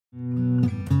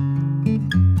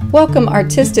Welcome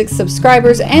artistic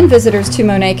subscribers and visitors to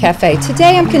Monet Cafe.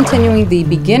 Today I'm continuing the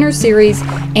beginner series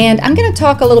and I'm going to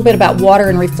talk a little bit about water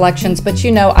and reflections, but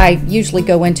you know I usually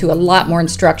go into a lot more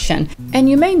instruction. And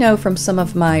you may know from some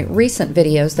of my recent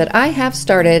videos that I have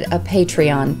started a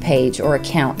Patreon page or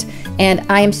account. And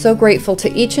I am so grateful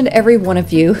to each and every one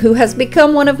of you who has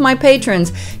become one of my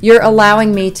patrons. You're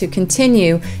allowing me to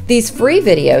continue these free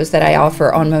videos that I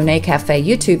offer on Monet Cafe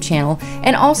YouTube channel.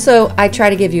 And also I try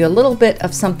to give you a little bit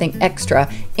of something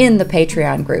extra in the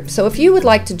Patreon group. So if you would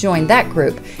like to join that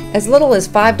group, as little as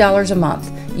 $5 a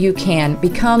month, you can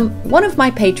become one of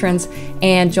my patrons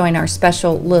and join our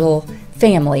special little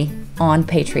family on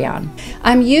Patreon.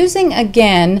 I'm using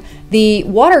again the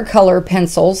watercolor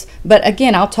pencils, but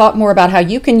again I'll talk more about how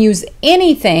you can use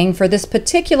anything for this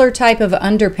particular type of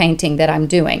underpainting that I'm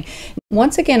doing.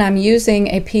 Once again, I'm using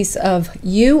a piece of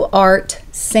UArt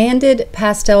sanded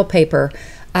pastel paper.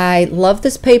 I love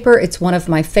this paper. It's one of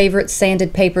my favorite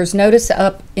sanded papers. Notice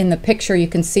up in the picture you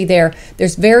can see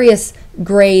there's various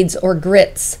grades or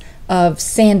grits of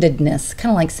sandedness,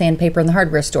 kind of like sandpaper in the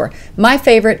hardware store. My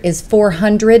favorite is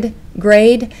 400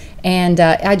 grade, and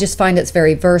I just find it's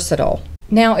very versatile.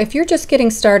 Now, if you're just getting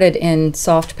started in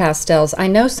soft pastels, I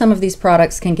know some of these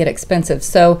products can get expensive.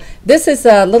 So this is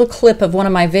a little clip of one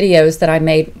of my videos that I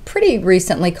made pretty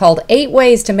recently called 8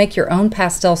 Ways to Make Your Own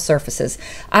Pastel Surfaces.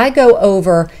 I go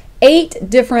over 8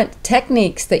 different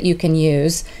techniques that you can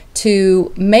use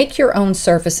to make your own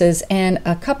surfaces, and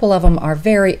a couple of them are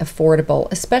very affordable,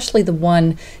 especially the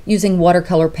one using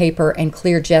watercolor paper and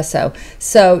clear gesso.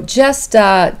 So just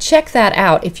check that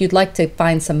out if you'd like to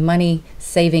find some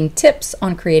money-saving tips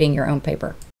on creating your own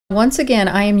paper. Once again,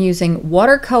 I am using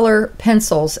watercolor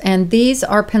pencils, and these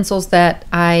are pencils that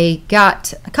I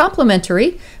got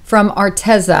complimentary from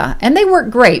Arteza, and they work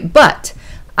great, but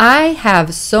I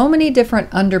have so many different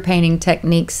underpainting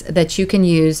techniques that you can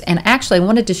use, and actually I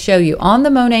wanted to show you on the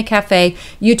Monet Cafe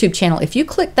YouTube channel. If you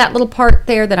click that little part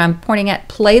there that I'm pointing at,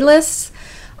 playlists,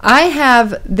 I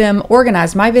have them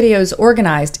organized, my videos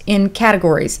organized in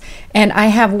categories, and I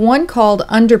have one called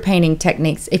underpainting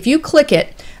techniques. If you click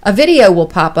it, a video will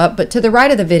pop up, but to the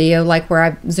right of the video, like where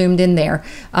I've zoomed in there,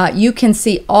 you can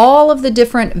see all of the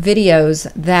different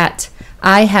videos that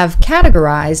I have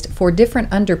categorized for different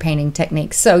underpainting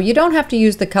techniques. So you don't have to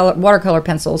use the watercolor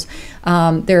pencils.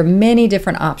 There are many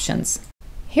different options.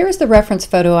 Here's the reference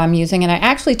photo I'm using, and I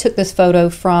actually took this photo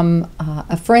from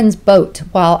a friend's boat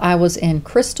while I was in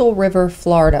Crystal River,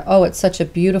 Florida. Oh, it's such a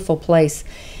beautiful place.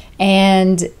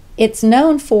 And it's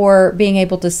known for being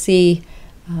able to see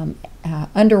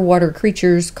underwater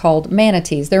creatures called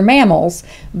manatees. They're mammals,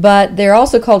 but they're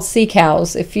also called sea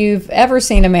cows. If you've ever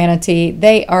seen a manatee,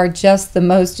 they are just the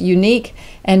most unique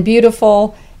and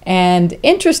beautiful and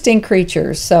interesting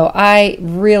creatures. So I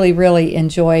really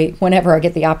enjoy whenever I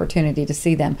get the opportunity to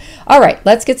see them. All right,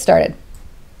 let's get started.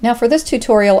 Now for this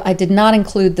tutorial, I did not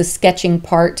include the sketching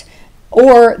part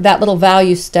or that little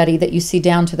value study that you see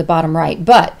down to the bottom right.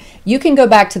 But you can go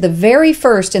back to the very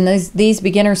first in these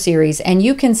beginner series, and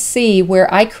you can see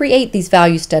where I create these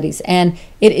value studies, and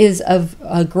it is of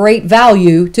a great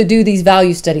value to do these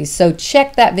value studies. So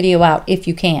check that video out if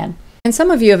you can. And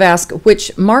some of you have asked,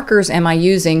 which markers am I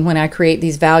using when I create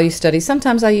these value studies?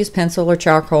 Sometimes I use pencil or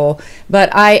charcoal,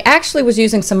 but I actually was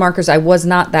using some markers I was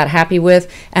not that happy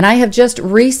with, and I have just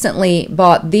recently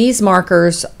bought these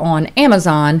markers on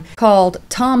Amazon called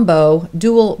Tombow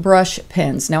dual brush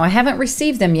pens. Now I haven't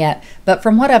received them yet, but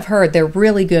from what I've heard, they're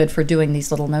really good for doing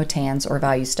these little notans or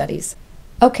value studies.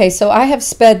 Okay, so I have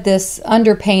sped this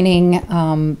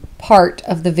underpainting part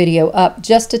of the video up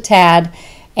just a tad.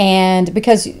 And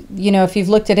because, you know, if you've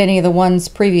looked at any of the ones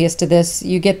previous to this,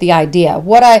 you get the idea.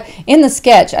 In the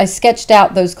sketch, I sketched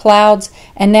out those clouds,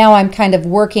 and now I'm kind of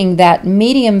working that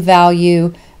medium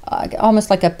value, almost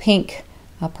like a pink,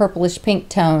 purplish pink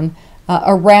tone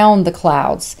around the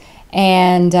clouds.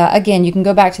 And again, you can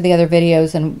go back to the other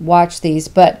videos and watch these,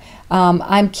 but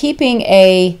I'm keeping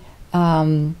a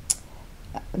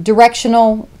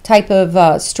directional type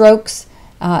of strokes.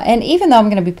 And even though I'm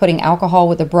going to be putting alcohol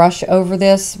with a brush over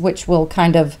this, which will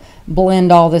kind of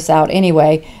blend all this out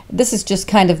anyway, this is just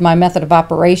kind of my method of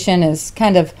operation, is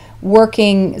kind of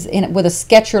working with a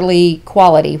sketcherly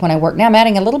quality when I work. Now I'm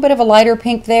adding a little bit of a lighter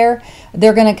pink there.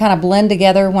 They're going to kind of blend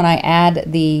together when I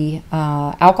add the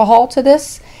alcohol to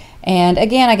this. And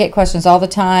again, I get questions all the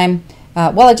time.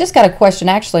 Well, I just got a question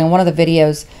actually in one of the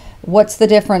videos. What's the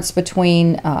difference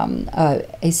between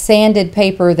a sanded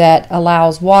paper that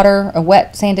allows water, a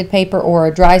wet sanded paper, or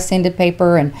a dry sanded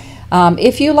paper? And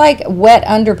if you like wet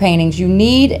underpaintings, you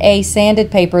need a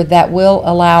sanded paper that will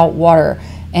allow water.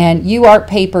 and UArt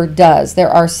paper does. There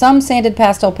are some sanded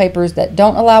pastel papers that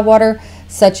don't allow water,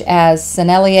 such as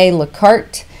Sennelier Le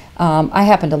Carte. I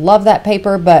happen to love that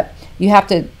paper, but you have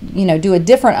to, do a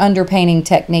different underpainting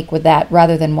technique with that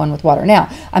rather than one with water. Now,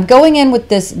 I'm going in with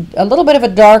this a little bit of a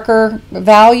darker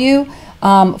value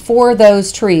for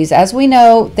those trees. As we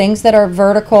know, things that are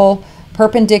vertical,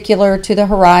 perpendicular to the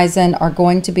horizon are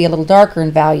going to be a little darker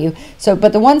in value. So,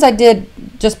 but the ones I did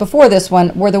just before this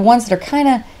one were the ones that are kind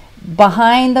of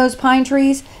behind those palm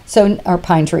trees.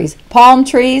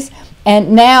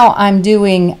 And now I'm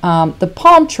doing the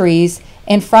palm trees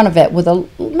in front of it with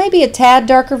maybe a tad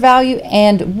darker value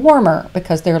and warmer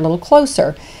because they're a little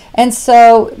closer. And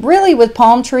so really with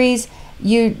palm trees,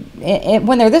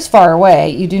 when they're this far away,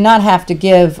 you do not have to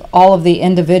give all of the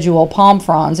individual palm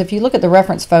fronds. If you look at the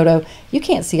reference photo, you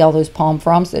can't see all those palm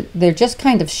fronds. They're just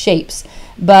kind of shapes.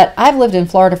 But I've lived in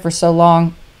Florida for so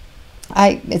long,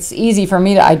 it's easy for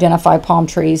me to identify palm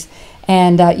trees.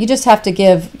 And you just have to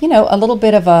give, a little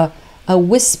bit of a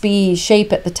wispy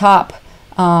shape at the top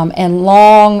and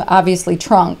long, obviously,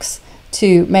 trunks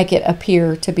to make it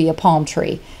appear to be a palm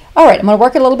tree. All right, I'm going to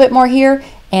work a little bit more here,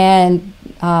 and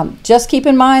just keep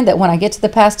in mind that when I get to the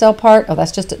pastel part,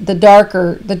 that's just the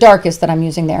darkest that I'm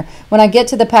using there. When I get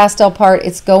to the pastel part,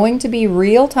 it's going to be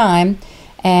real time,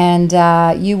 and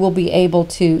you will be able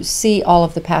to see all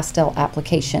of the pastel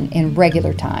application in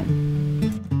regular time.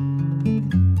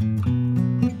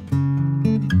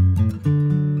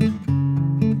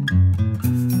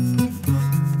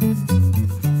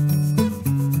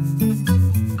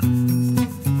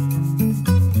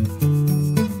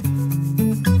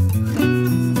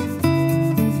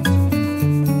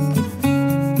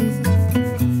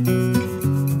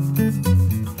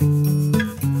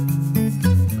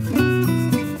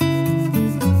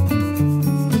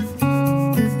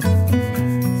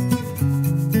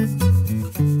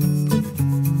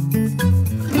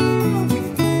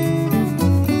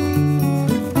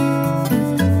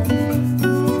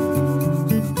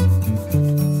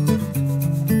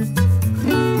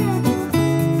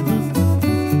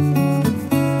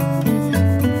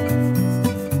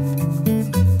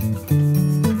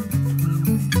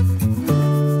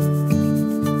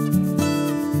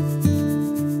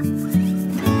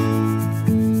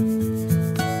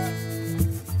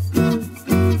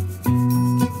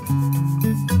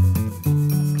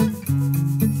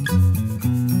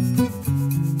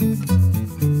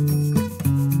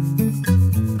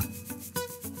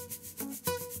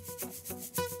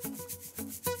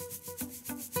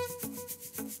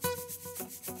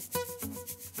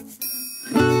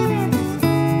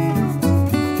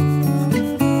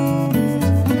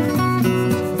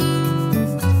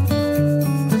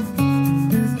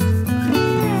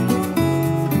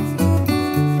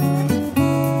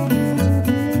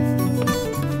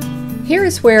 Here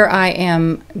is where I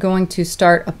am going to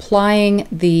start applying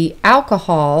the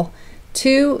alcohol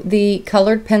to the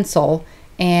colored pencil,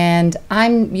 and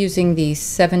I'm using the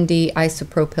 70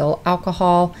 isopropyl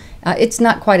alcohol. It's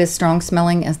not quite as strong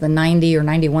smelling as the 90 or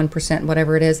 91%,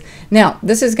 whatever it is. Now,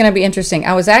 this is going to be interesting.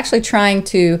 I was actually trying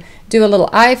to do a little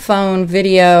iPhone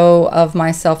video of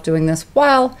myself doing this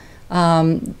while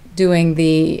doing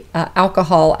the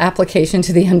alcohol application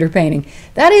to the underpainting.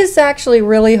 That is actually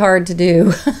really hard to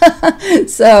do.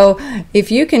 So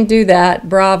if you can do that,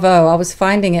 bravo. I was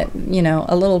finding it,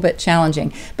 a little bit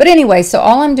challenging. But anyway, so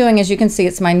all I'm doing, as you can see,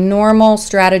 it's my normal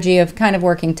strategy of kind of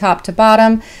working top to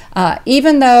bottom.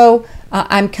 Even though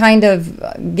I'm kind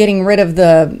of getting rid of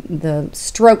the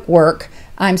stroke work,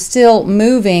 I'm still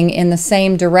moving in the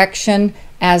same direction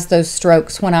as those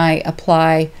strokes when I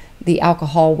apply the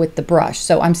alcohol with the brush.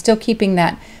 So I'm still keeping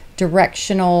that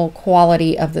directional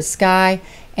quality of the sky.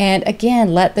 And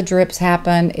again, let the drips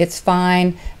happen. It's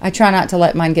fine. I try not to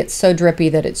let mine get so drippy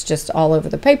that it's just all over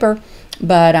the paper.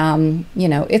 But,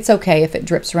 it's okay if it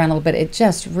drips around a little bit. It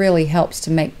just really helps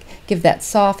to give that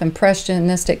soft,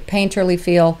 impressionistic, painterly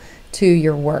feel to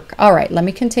your work. All right, let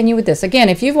me continue with this. Again,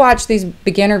 if you've watched these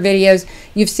beginner videos,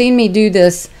 you've seen me do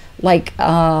this like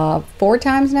 5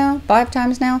 times now.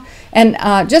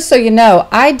 And just so you know,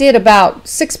 I did about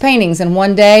 6 paintings in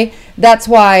one day. That's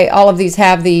why all of these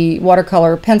have the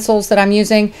watercolor pencils that I'm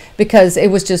using, because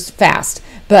it was just fast.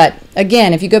 But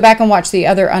again, if you go back and watch the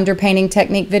other underpainting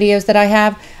technique videos that I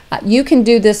have, you can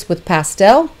do this with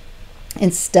pastel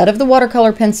instead of the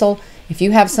watercolor pencil. If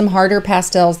you have some harder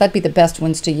pastels, that'd be the best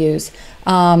ones to use.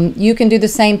 You can do the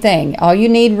same thing. All you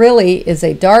need really is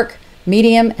a dark,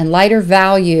 medium, and lighter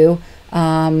value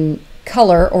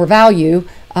color or value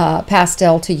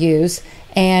pastel to use,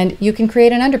 and you can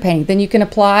create an underpainting. Then you can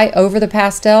apply over the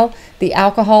pastel the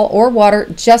alcohol or water,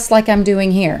 just like I'm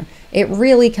doing here. it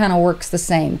really kind of works the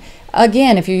same.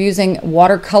 Again, if you're using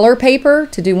watercolor paper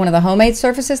to do one of the homemade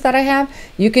surfaces that I have,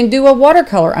 you can do a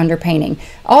watercolor underpainting.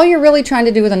 All you're really trying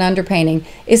to do with an underpainting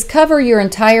is cover your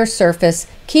entire surface,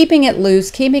 keeping it loose,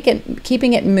 keeping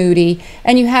it moody,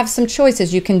 and you have some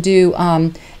choices. You can do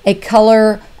a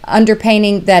color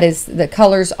underpainting that is, the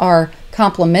colors are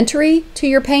complementary to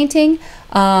your painting.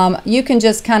 You can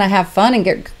just kind of have fun and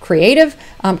get creative,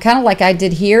 kind of like I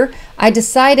did here. I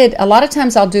decided a lot of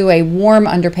times I'll do a warm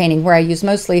underpainting where I use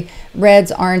mostly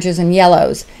reds, oranges, and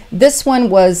yellows. This one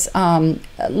was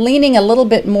leaning a little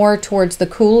bit more towards the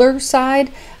cooler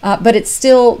side, but it's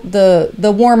still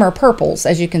the warmer purples,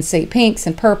 as you can see, pinks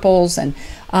and purples, and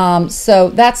so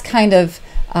that's kind of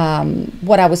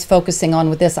what I was focusing on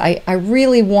with this. I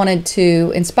really wanted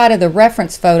to, in spite of the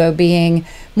reference photo being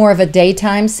more of a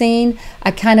daytime scene, I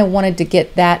kind of wanted to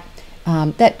get that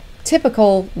that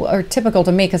typical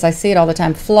to me, because I see it all the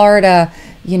time, Florida,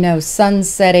 you know,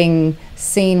 sunsetting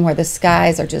scene where the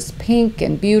skies are just pink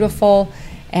and beautiful.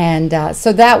 And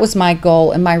so that was my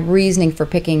goal and my reasoning for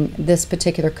picking this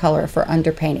particular color for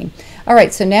underpainting. All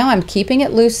right, so now I'm keeping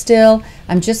it loose still.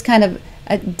 I'm just kind of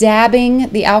dabbing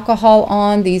the alcohol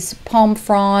on these palm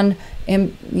frond,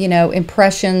 you know,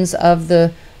 impressions of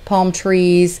the palm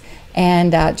trees,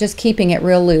 and just keeping it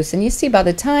real loose. And you see, by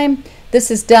the time this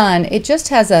is done, it just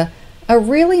has a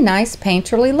really nice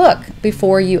painterly look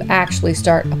before you actually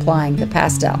start applying the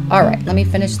pastel. All right, let me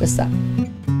finish this up.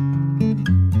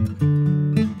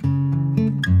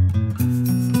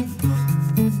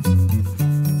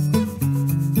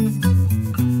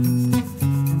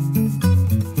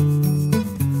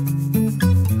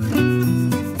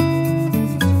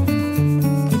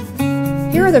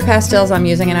 Here are the pastels I'm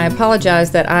using, and I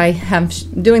apologize that I am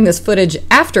doing this footage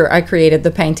after I created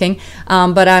the painting,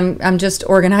 but I'm just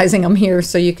organizing them here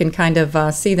so you can kind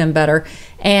of see them better.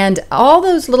 And all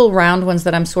those little round ones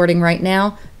that I'm sorting right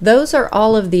now, those are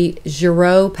all of the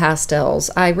Giraud pastels.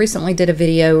 I recently did a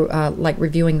video like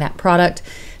reviewing that product.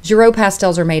 Giraud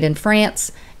pastels are made in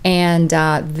France, and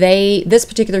this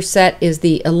particular set is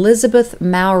the Elizabeth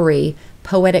Mowry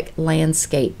Poetic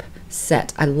Landscape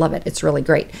set. I love it. It's really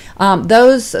great.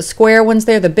 Those square ones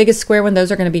there, the biggest square one,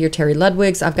 those are going to be your Terry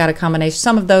Ludwigs. I've got a combination.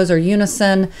 Some of those are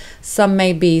Unison, some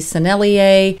may be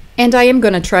Sennelier, and I am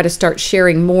going to try to start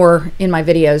sharing more in my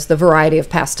videos the variety of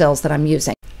pastels that I'm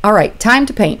using. All right, time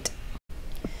to paint.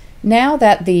 Now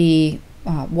that the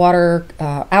water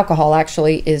alcohol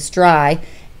actually is dry,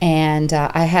 and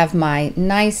I have my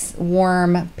nice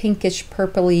warm pinkish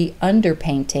purpley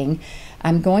underpainting,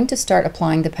 I'm going to start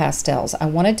applying the pastels. I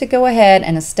wanted to go ahead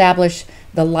and establish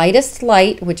the lightest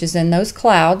light, which is in those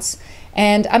clouds,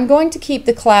 and I'm going to keep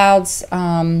the clouds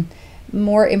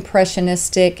more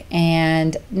impressionistic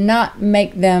and not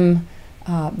make them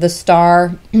the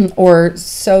star or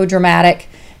so dramatic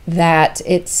that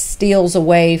it steals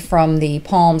away from the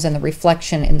palms and the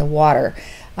reflection in the water.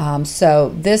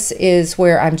 So this is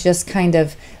where I'm just kind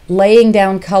of laying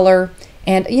down color.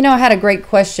 And you know, I had a great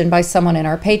question by someone in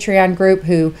our Patreon group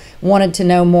who wanted to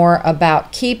know more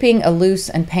about keeping a loose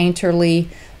and painterly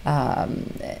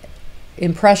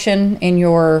impression in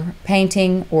your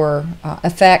painting or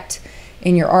effect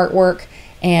in your artwork.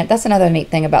 And that's another neat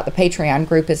thing about the Patreon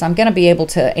group, is I'm going to be able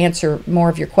to answer more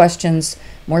of your questions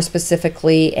more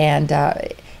specifically, and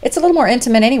it's a little more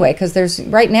intimate anyway, because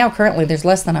right now currently there's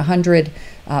less than 100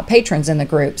 patrons in the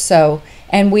group. So,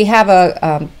 and we have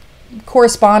a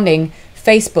corresponding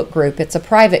Facebook group. It's a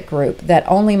private group that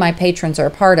only my patrons are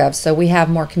a part of, so we have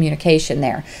more communication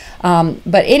there.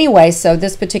 But anyway, so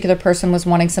this particular person was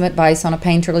wanting some advice on a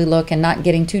painterly look and not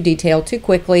getting too detailed too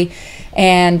quickly,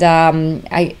 and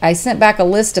I sent back a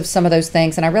list of some of those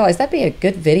things, and I realized that'd be a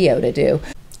good video to do.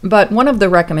 But one of the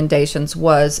recommendations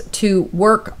was to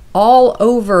work all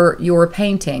over your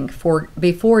painting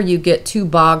before you get too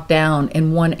bogged down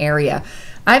in one area.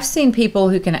 I've seen people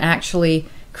who can actually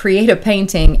create a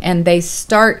painting and they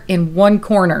start in one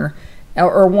corner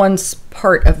or one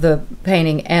part of the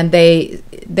painting, and they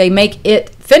make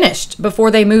it finished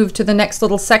before they move to the next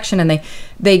little section, and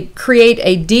they create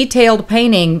a detailed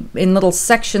painting in little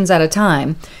sections at a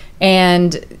time.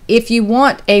 And if you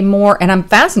want a more, and I'm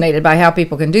fascinated by how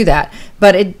people can do that,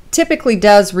 but it typically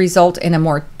does result in a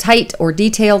more tight or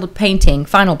detailed painting,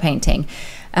 final painting.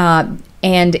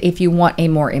 And if you want a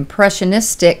more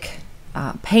impressionistic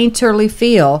painterly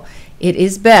feel, it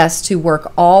is best to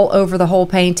work all over the whole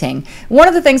painting. One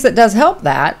of the things that does help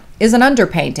that is an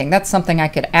underpainting. That's something I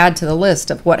could add to the list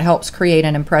of what helps create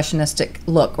an impressionistic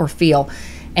look or feel.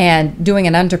 And doing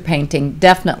an underpainting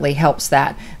definitely helps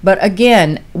that. But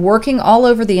again, working all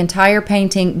over the entire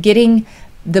painting, getting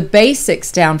the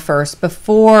basics down first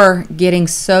before getting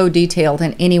so detailed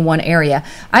in any one area.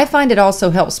 I find it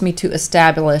also helps me to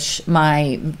establish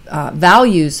my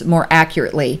values more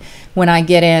accurately when I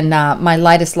get in my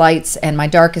lightest lights and my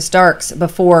darkest darks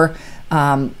before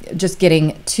just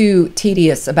getting too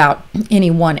tedious about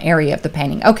any one area of the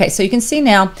painting. Okay, so you can see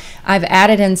now I've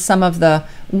added in some of the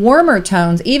warmer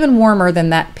tones, even warmer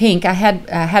than that pink. I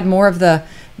had more of the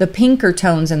pinker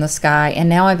tones in the sky, and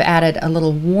now I've added a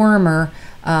little warmer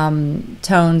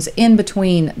tones in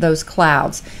between those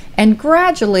clouds. And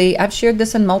gradually, I've shared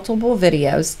this in multiple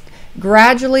videos,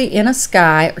 gradually in a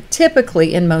sky, or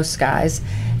typically in most skies,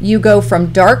 you go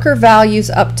from darker values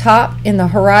up top in the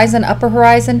horizon, upper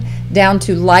horizon, down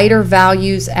to lighter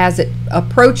values as it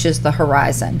approaches the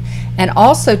horizon. And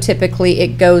also typically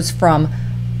it goes from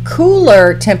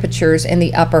cooler temperatures in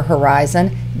the upper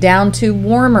horizon down to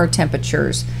warmer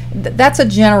temperatures. That's a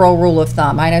general rule of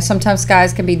thumb. I know sometimes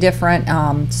skies can be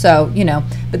different, so you know,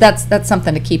 but that's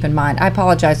something to keep in mind. I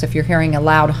apologize if you're hearing a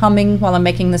loud humming while I'm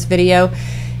making this video.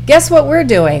 Guess what we're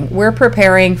doing? We're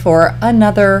preparing for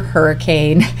another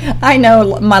hurricane. I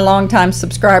know my longtime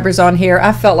subscribers on here,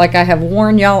 I felt like I have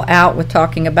worn y'all out with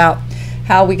talking about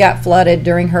how we got flooded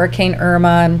during Hurricane Irma,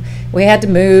 and we had to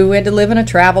move, we had to live in a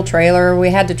travel trailer,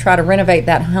 we had to try to renovate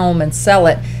that home and sell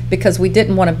it because we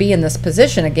didn't want to be in this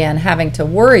position again, having to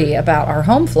worry about our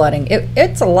home flooding.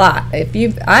 It's a lot.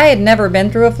 I had never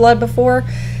been through a flood before.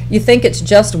 You think it's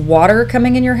just water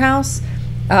coming in your house.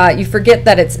 You forget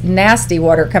that it's nasty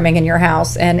water coming in your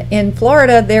house. And in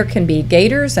Florida, there can be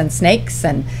gators and snakes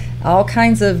and all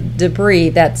kinds of debris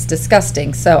that's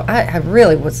disgusting. So I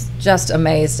really was just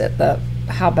amazed at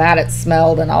how bad it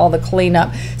smelled and all the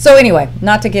cleanup. So anyway,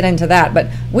 not to get into that, but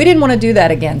we didn't want to do that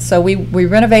again. So we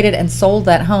renovated and sold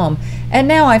that home. And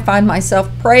now I find myself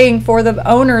praying for the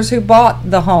owners who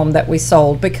bought the home that we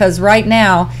sold, because right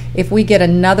now, if we get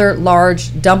another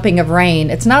large dumping of rain,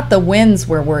 it's not the winds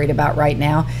we're worried about right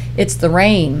now, it's the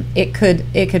rain. It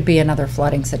could be another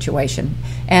flooding situation.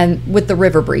 And with the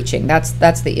river breaching, that's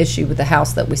the issue with the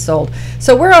house that we sold.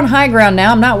 So we're on high ground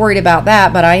now. I'm not worried about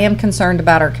that, but I am concerned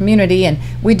about our community, and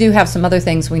we do have some other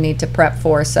things we need to prep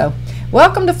for. So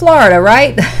welcome to Florida,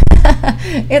 right?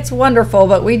 It's wonderful,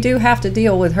 but we do have to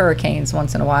deal with hurricanes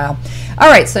once in a while. All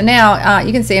right, so now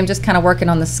you can see I'm just kind of working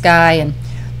on the sky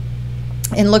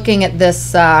and looking at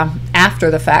this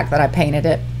after the fact that I painted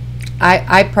it.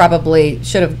 I probably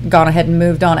should have gone ahead and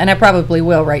moved on, and I probably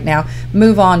will right now,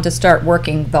 move on to start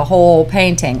working the whole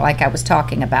painting like I was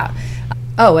talking about.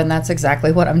 Oh, and that's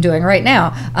exactly what I'm doing right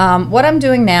now. What I'm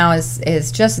doing now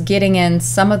is just getting in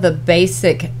some of the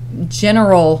basic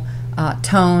general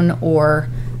tone or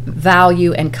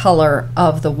value and color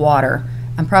of the water.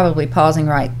 I'm probably pausing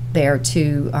right there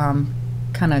to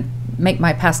kind of make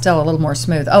my pastel a little more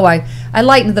smooth. Oh, I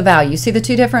lightened the value. See the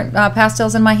two different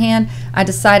pastels in my hand? I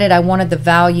decided I wanted the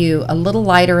value a little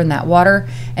lighter in that water.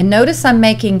 And notice I'm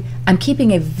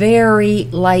keeping a very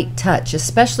light touch,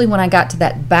 especially when I got to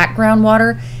that background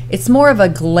water. It's more of a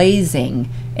glazing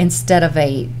instead of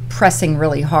a pressing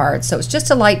really hard. So it's just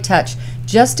a light touch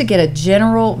just to get a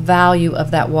general value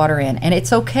of that water in. And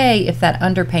it's okay if that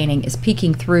underpainting is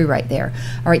peeking through right there.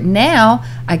 All right, now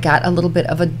I got a little bit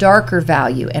of a darker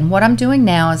value. And what I'm doing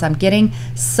now is I'm getting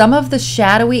some of the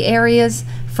shadowy areas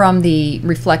from the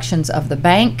reflections of the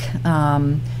bank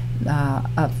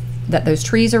that those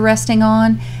trees are resting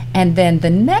on. And then the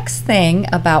next thing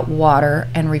about water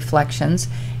and reflections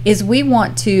is we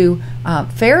want to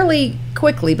fairly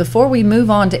quickly, before we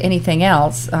move on to anything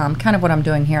else, kind of what I'm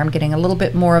doing here, I'm getting a little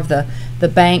bit more of the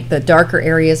bank, the darker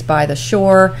areas by the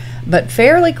shore, but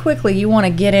fairly quickly you want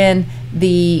to get in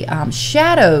the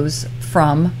shadows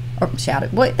from,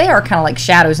 well, they are kind of like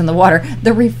shadows in the water,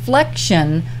 the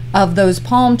reflection of those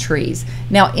palm trees.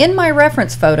 Now in my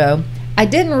reference photo, I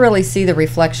didn't really see the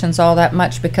reflections all that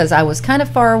much because I was kind of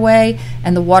far away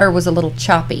and the water was a little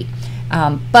choppy,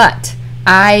 but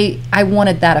I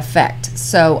wanted that effect,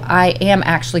 so I am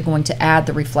actually going to add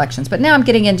the reflections. But now I'm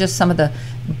getting in just some of the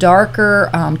darker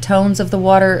tones of the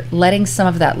water, letting some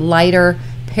of that lighter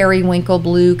periwinkle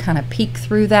blue kind of peek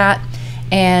through that.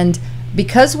 And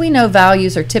because we know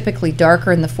values are typically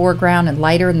darker in the foreground and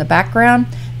lighter in the background,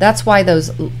 that's why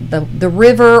the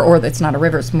river, or it's not a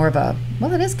river, it's more of a,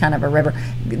 well, it is kind of a river,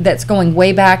 that's going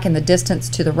way back in the distance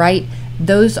to the right,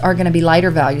 those are going to be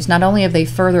lighter values. Not only are they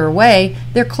further away,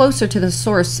 they're closer to the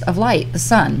source of light, the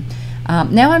sun.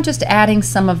 Now I'm just adding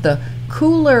some of the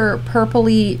cooler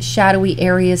purpley shadowy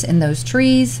areas in those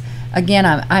trees. Again,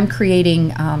 I'm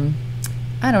creating,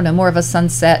 I don't know, more of a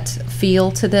sunset feel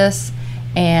to this.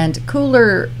 and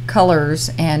cooler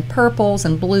colors and purples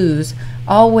and blues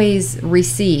always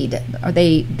recede, or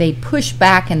they push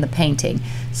back in the painting.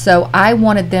 So I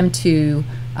wanted them to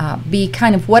be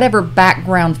kind of whatever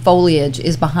background foliage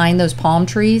is behind those palm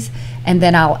trees, and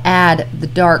then I'll add the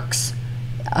darks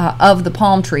of the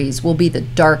palm trees will be the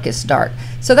darkest dark.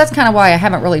 So that's kind of why I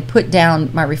haven't really put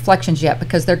down my reflections yet,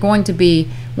 because they're going to be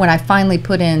when I finally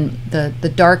put in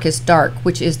the darkest dark,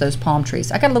 which is those palm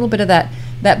trees. I got a little bit of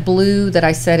that blue that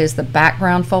I said is the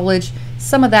background foliage.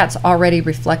 Some of that's already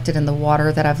reflected in the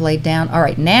water that I've laid down. All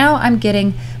right, now I'm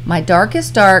getting my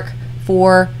darkest dark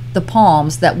for the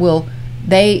palms that will,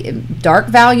 dark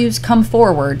values come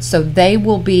forward, so they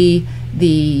will be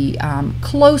the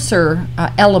closer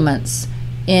elements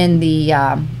in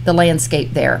the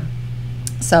landscape there.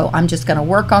 So I'm just going to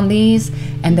work on these,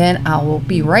 and then I will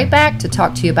be right back to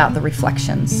talk to you about the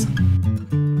reflections.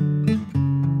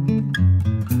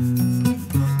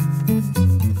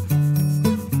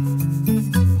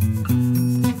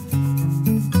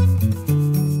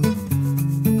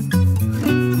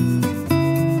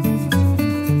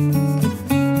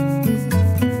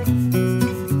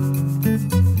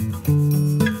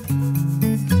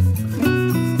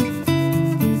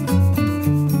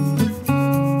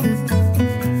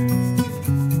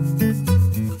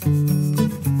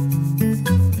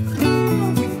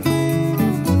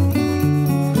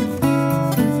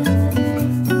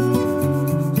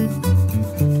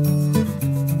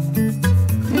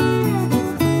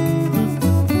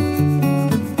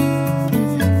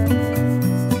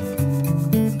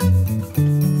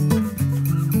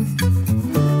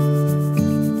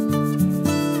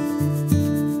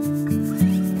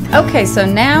 Okay, so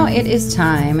now it is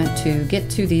time to get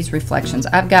to these reflections.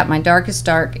 I've got my darkest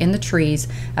dark in the trees.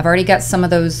 I've already got some of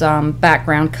those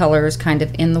background colors kind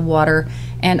of in the water.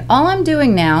 And all I'm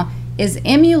doing now is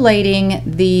emulating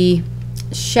the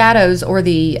shadows or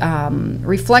the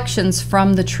reflections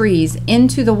from the trees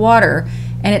into the water.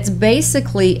 And it's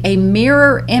basically a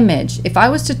mirror image. If I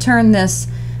was to turn this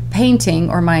painting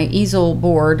or my easel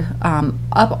board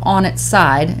up on its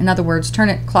side, in other words, turn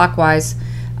it clockwise,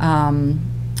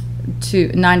 to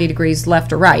 90 degrees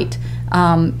left or right,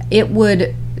 it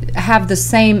would have the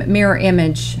same mirror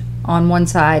image on one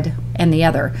side and the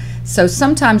other. So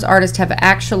sometimes artists have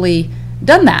actually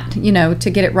done that, you know,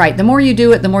 to get it right. The more you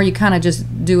do it, the more you kind of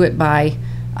just do it by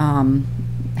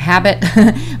habit.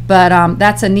 But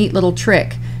that's a neat little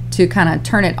trick to kind of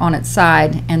turn it on its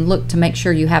side and look to make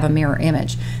sure you have a mirror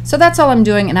image. So that's all I'm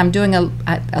doing, and I'm doing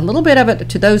a little bit of it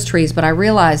to those trees, but I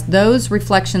realized those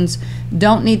reflections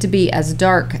don't need to be as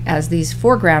dark as these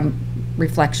foreground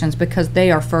reflections because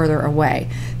they are further away.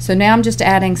 So now I'm just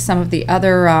adding some of the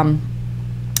other,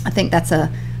 I think that's a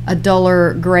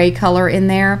duller gray color in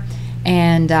there,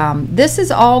 and this is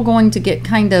all going to get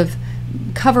kind of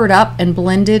covered up and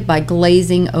blended by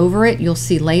glazing over it. You'll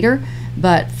see later.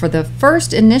 But for the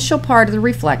first initial part of the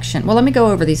reflection, well, let me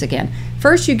go over these again.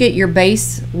 First, you get your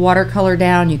base watercolor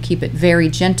down. You keep it very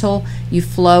gentle. You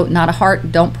flow, not a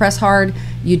hard, don't press hard.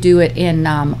 You do it in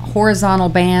horizontal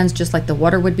bands, just like the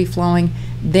water would be flowing.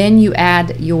 Then you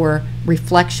add your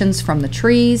reflections from the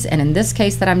trees. And in this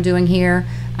case that I'm doing here,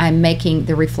 I'm making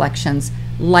the reflections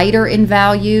lighter in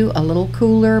value, a little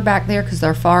cooler back there because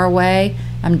they're far away.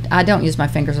 I don't use my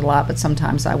fingers a lot, but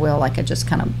sometimes I will, like I just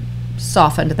kind of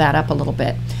softened that up a little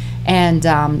bit. And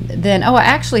then, I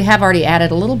actually have already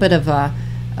added a little bit of a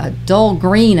dull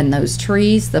green in those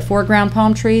trees, the foreground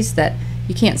palm trees, that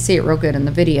you can't see it real good in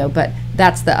the video, but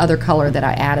that's the other color that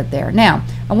I added there. Now,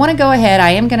 I want to go ahead,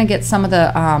 I am going to get some of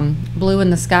the blue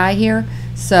in the sky here,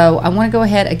 so I want to go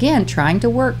ahead, again, trying to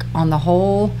work on the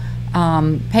whole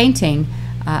painting.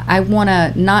 I want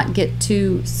to not get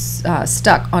too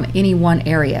stuck on any one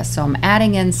area, so I'm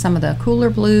adding in some of the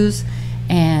cooler blues,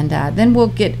 and then we'll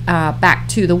get back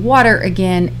to the water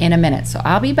again in a minute. So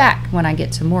I'll be back when I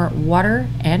get to more water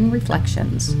and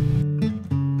reflections.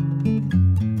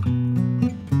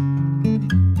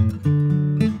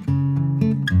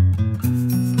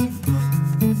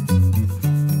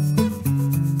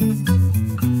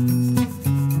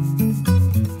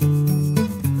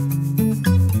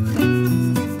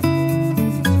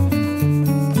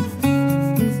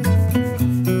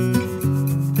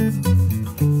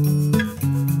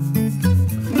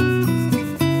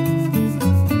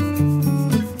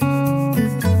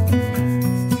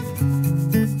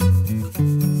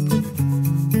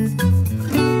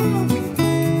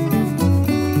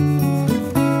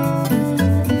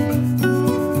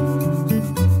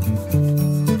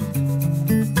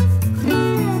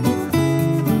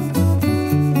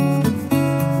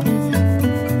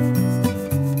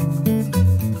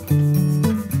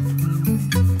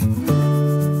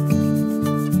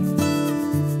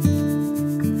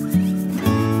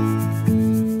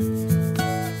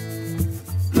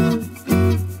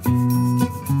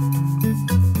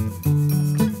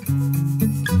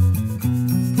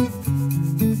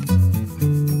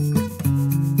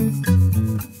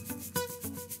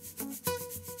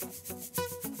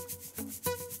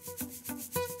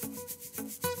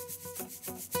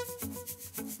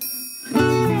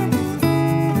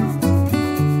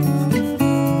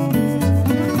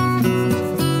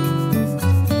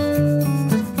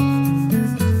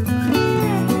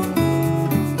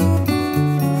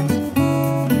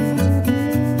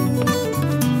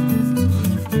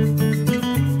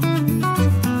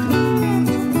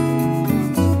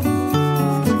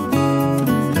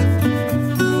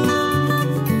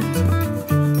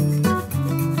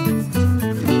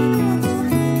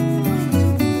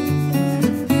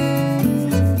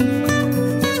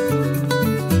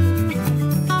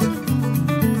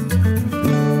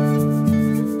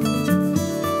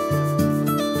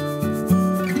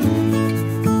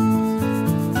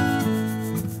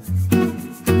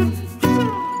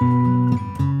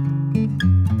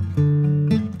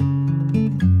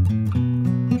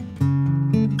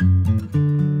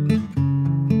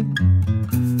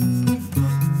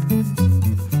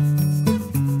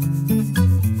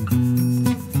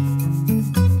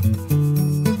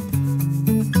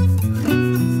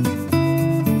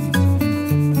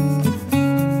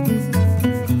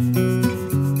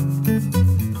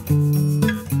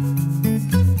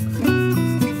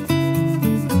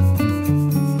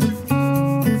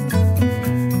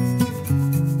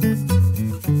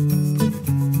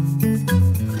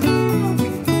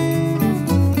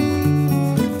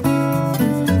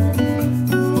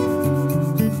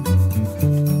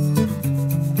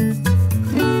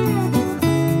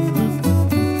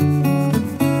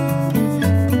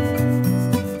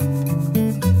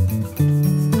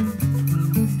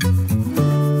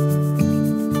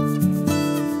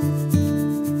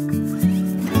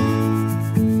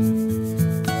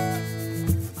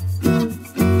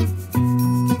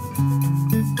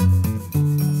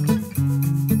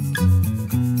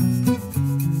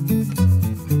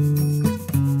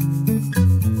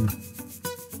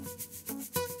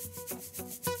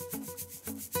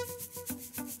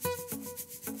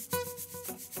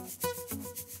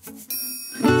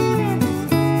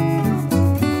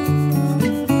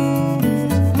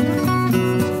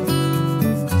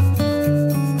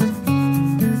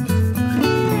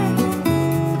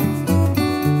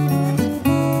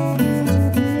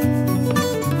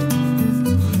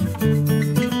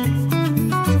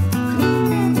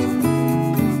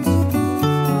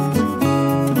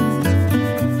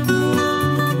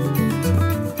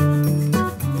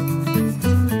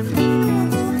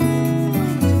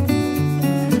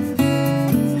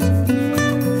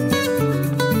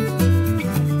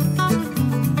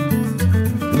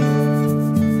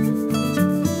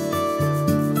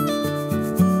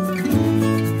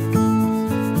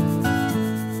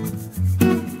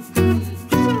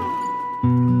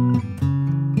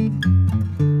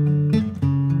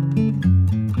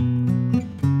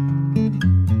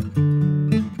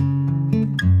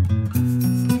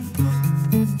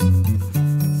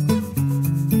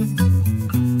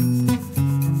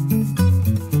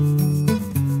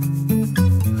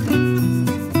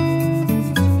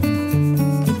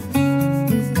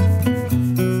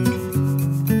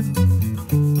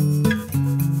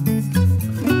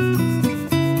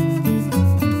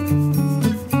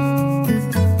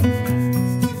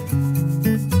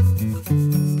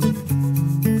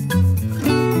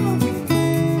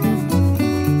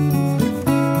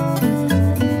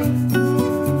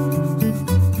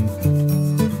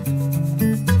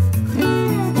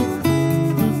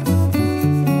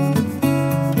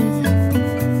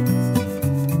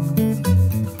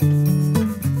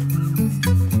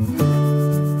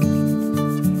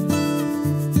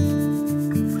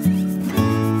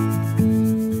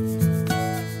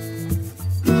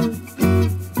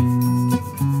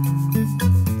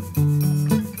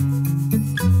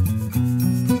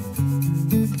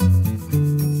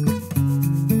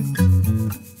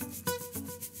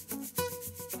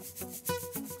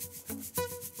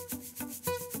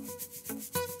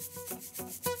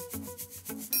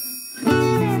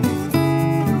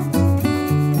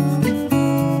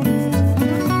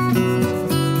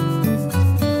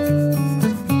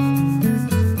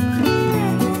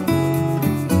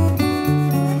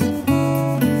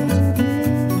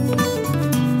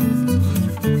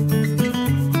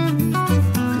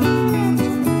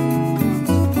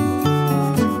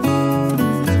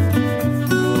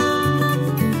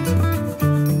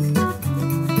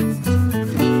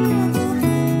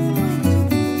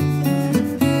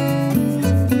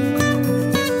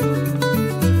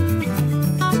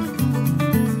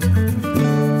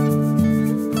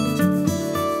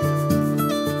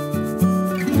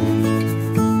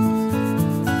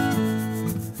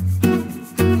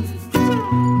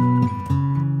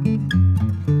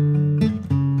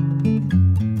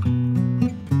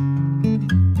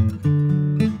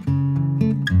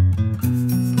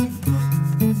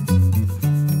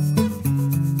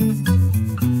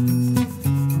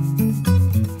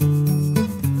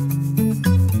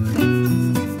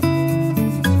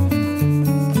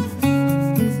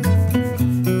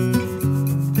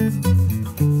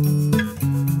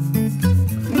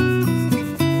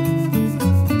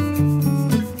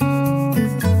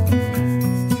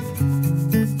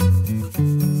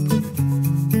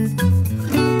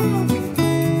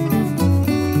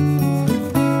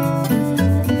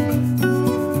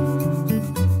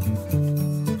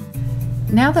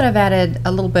 now that I've added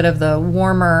a little bit of the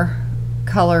warmer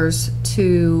colors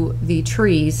to the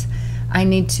trees, I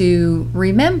need to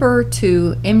remember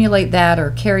to emulate that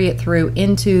or carry it through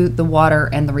into the water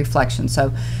and the reflection.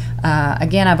 So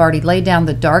again, I've already laid down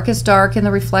the darkest dark in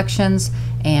the reflections,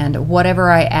 and whatever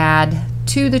I add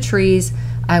to the trees,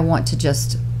 I want to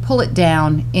just pull it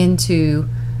down into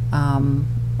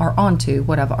or onto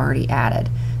what I've already added.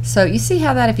 So you see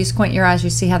how that, if you squint your eyes, you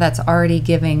see how that's already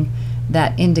giving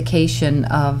that indication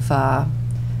of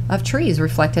trees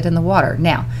reflected in the water.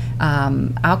 Now,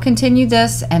 I'll continue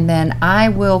this, and then I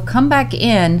will come back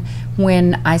in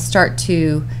when I start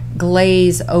to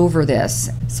glaze over this.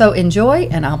 So enjoy,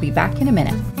 and I'll be back in a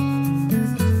minute.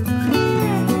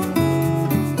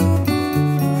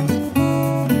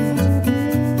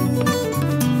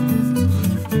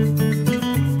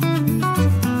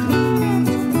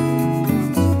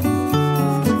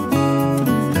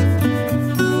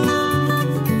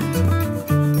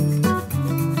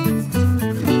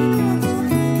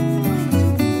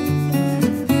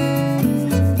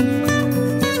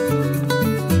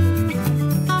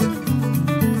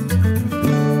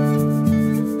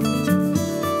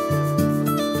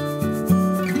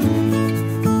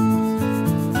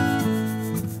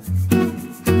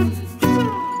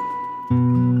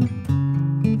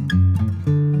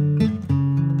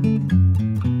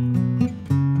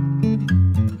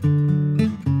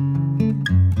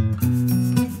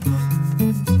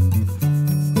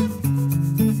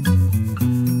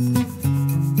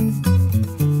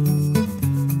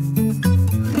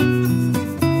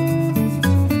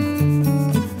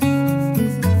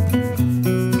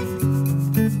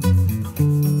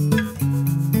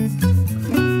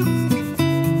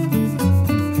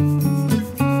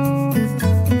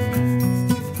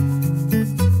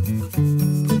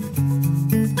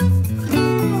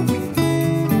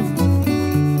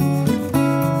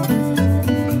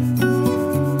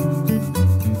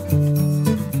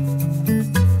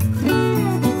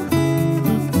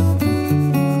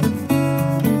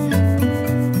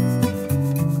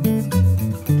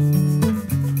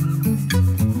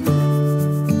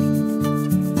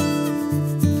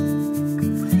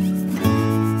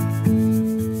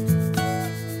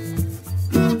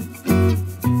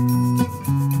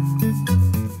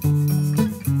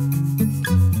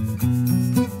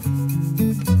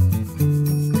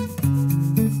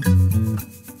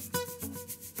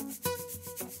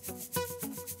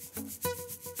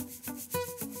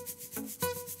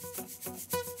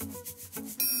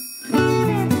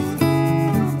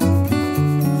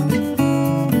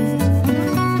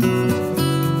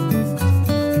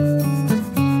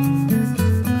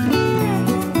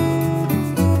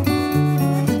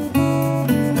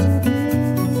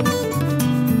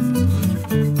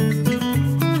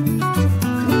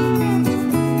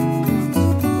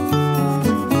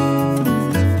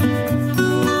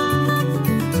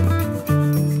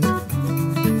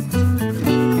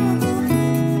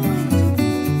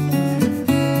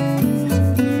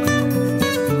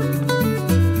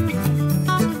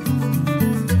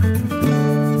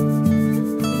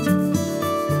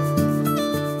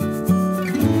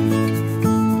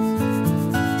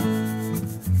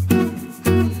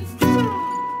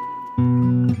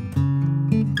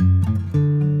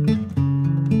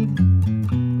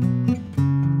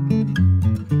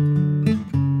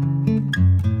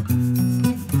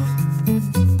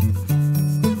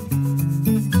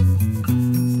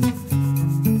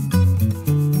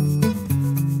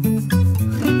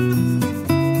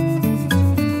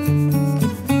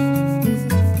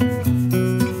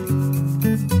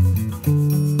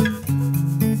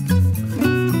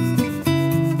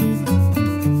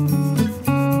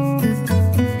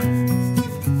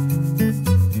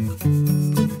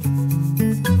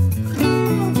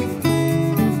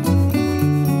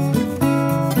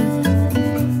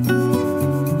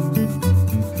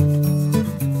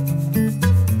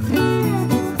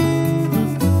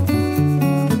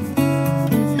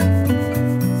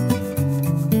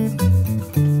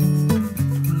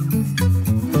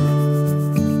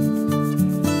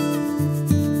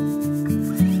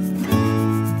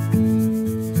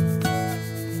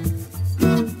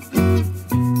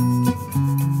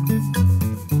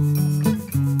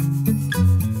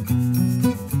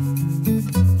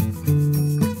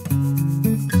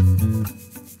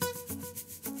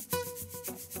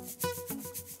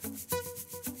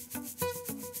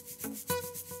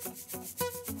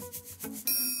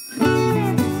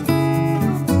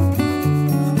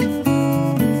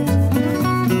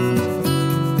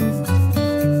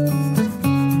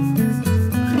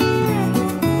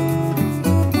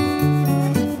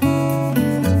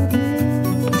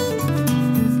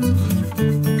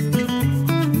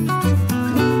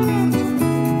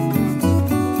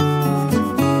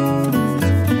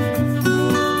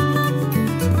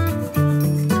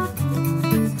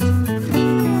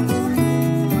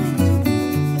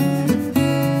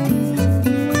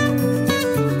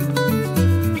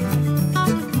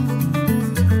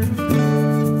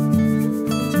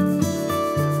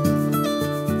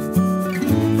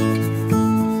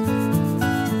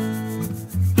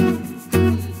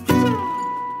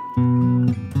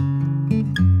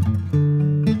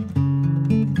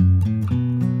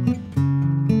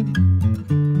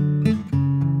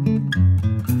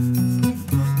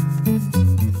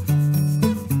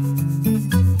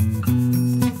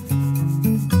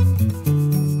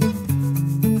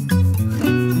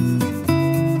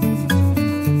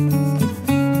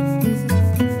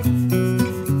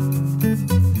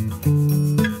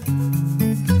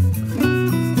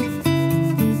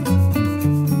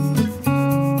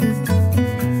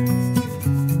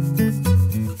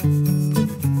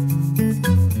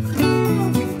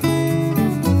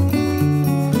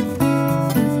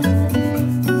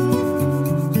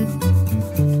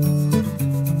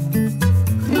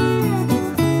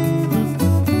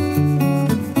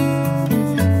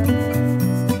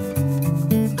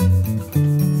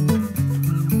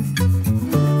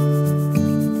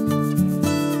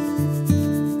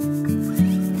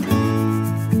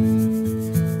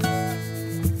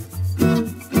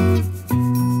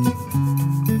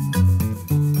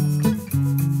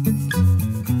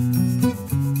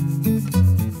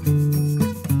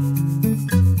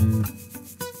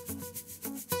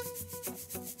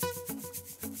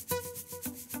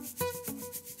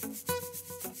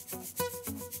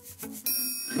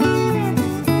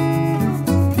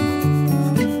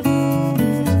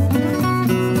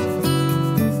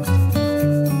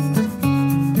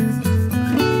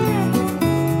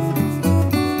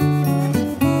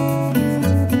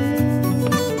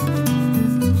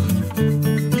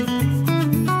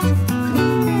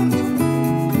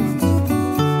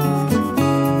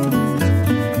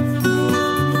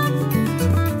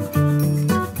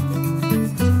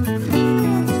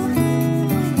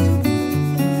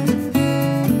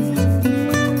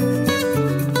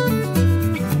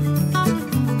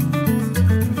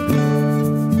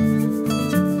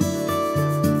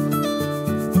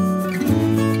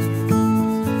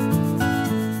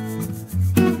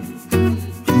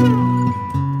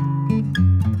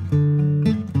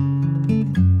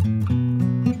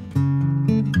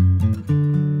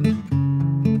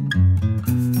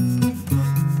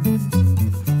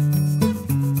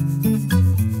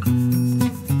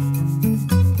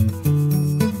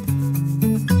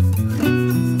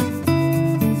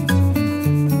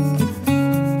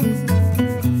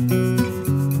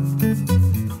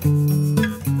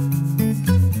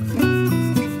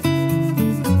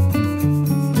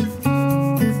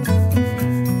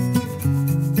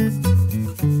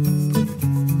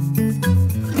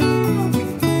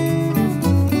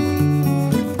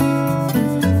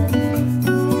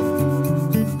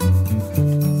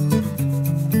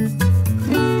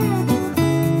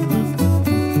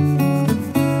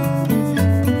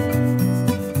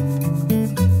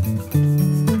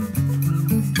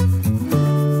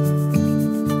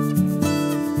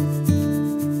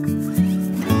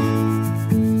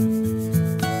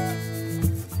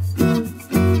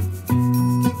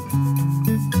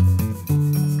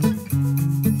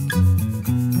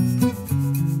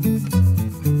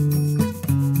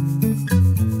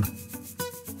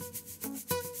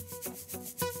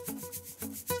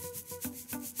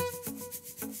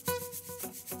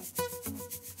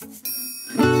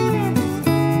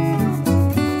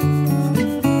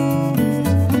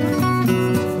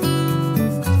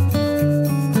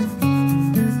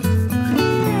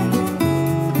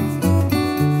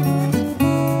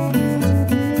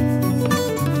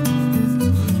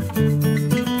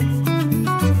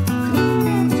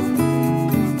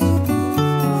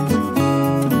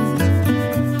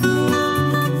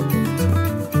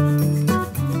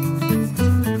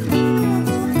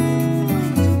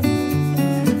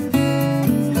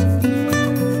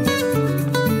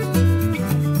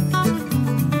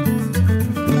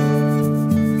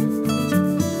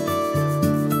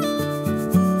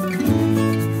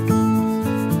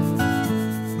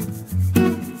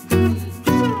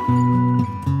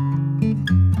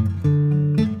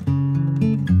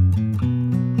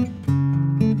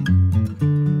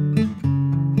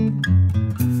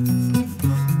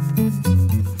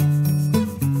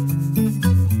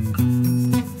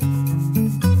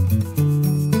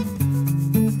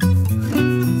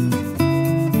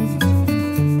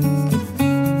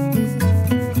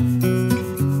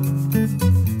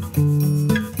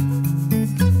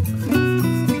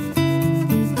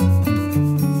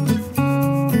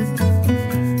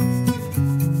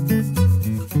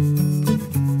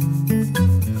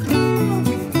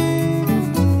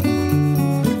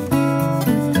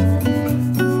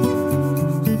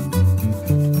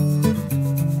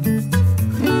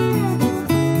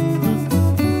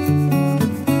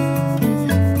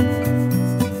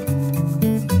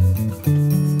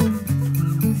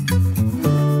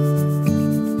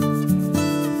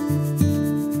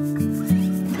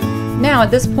 now at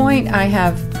this point I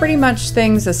have pretty much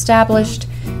things established,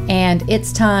 and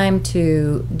it's time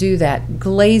to do that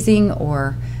glazing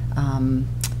or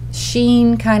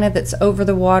sheen kind of that's over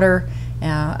the water.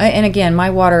 And again, my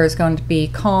water is going to be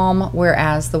calm,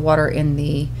 whereas the water in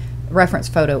the reference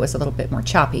photo is a little bit more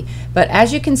choppy. But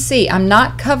as you can see, I'm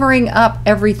not covering up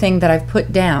everything that I've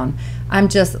put down. I'm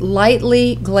just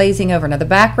lightly glazing over. Now the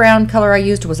background color I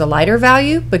used was a lighter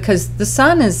value because the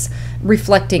sun is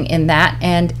reflecting in that,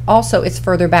 and also it's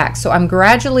further back. So I'm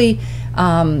gradually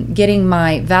getting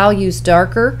my values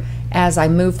darker as I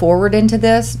move forward into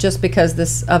this, just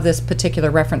because of this particular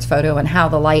reference photo and how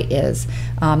the light is.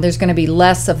 There's going to be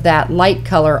less of that light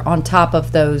color on top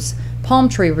of those palm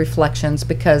tree reflections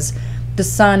because the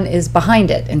sun is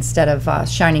behind it instead of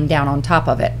shining down on top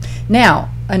of it. Now,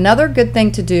 another good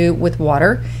thing to do with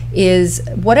water is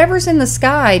whatever's in the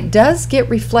sky does get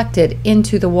reflected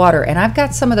into the water. And I've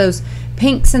got some of those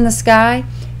pinks in the sky,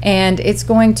 and it's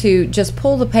going to just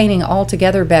pull the painting all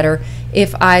together better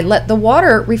if I let the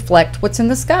water reflect what's in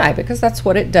the sky, because that's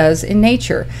what it does in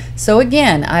nature. So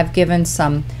again, I've given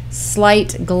some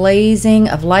slight glazing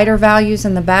of lighter values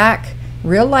in the back,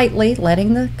 real lightly,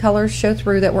 letting the colors show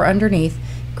through that were underneath,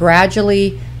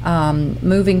 gradually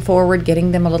moving forward,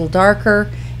 getting them a little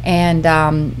darker, and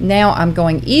now I'm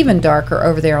going even darker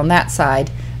over there on that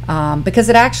side. Because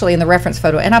it actually, in the reference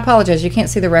photo, and I apologize, you can't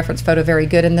see the reference photo very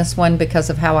good in this one because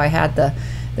of how I had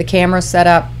the camera set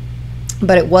up,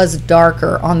 but it was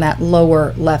darker on that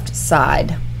lower left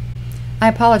side. I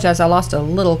apologize, I lost a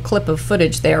little clip of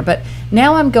footage there, but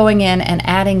now I'm going in and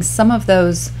adding some of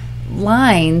those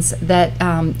lines that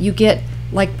you get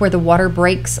like where the water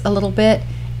breaks a little bit,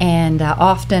 and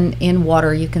often in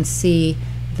water you can see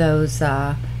those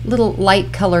little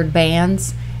light colored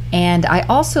bands. And I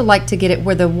also like to get it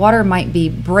where the water might be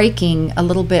breaking a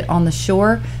little bit on the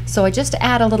shore, so I just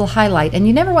add a little highlight. And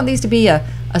you never want these to be a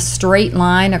straight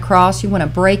line across. You want to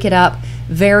break it up,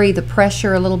 vary the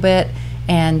pressure a little bit,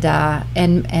 and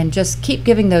just keep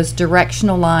giving those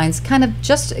directional lines, kind of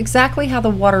just exactly how the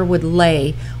water would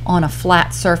lay on a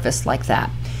flat surface like that.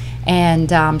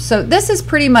 And so this is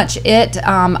pretty much it.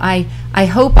 I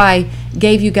hope I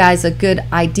gave you guys a good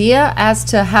idea as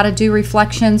to how to do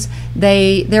reflections.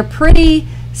 They're pretty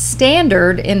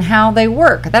standard in how they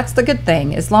work. That's the good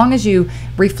thing. As long as you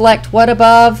reflect what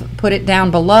above, put it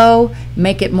down below,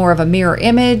 make it more of a mirror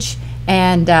image,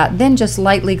 and then just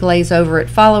lightly glaze over it,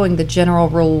 following the general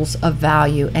rules of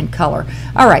value and color.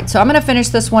 All right, so I'm going to finish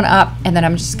this one up, and then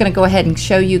I'm just going to go ahead and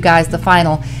show you guys the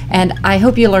final. And I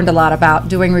hope you learned a lot about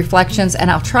doing reflections,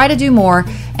 and I'll try to do more.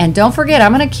 And don't forget,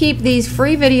 I'm going to keep these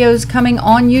free videos coming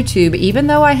on YouTube, even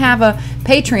though I have a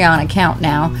Patreon account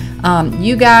now.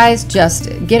 You guys just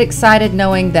get excited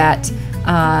knowing that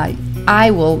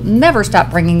I will never stop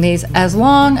bringing these as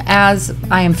long as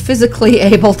I am physically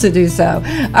able to do so.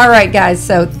 All right, guys,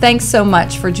 so thanks so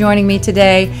much for joining me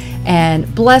today,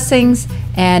 and blessings,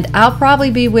 and I'll probably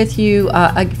be with you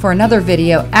for another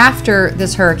video after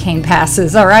this hurricane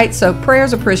passes. All right, so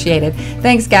prayers appreciated.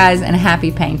 Thanks, guys, and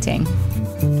happy painting.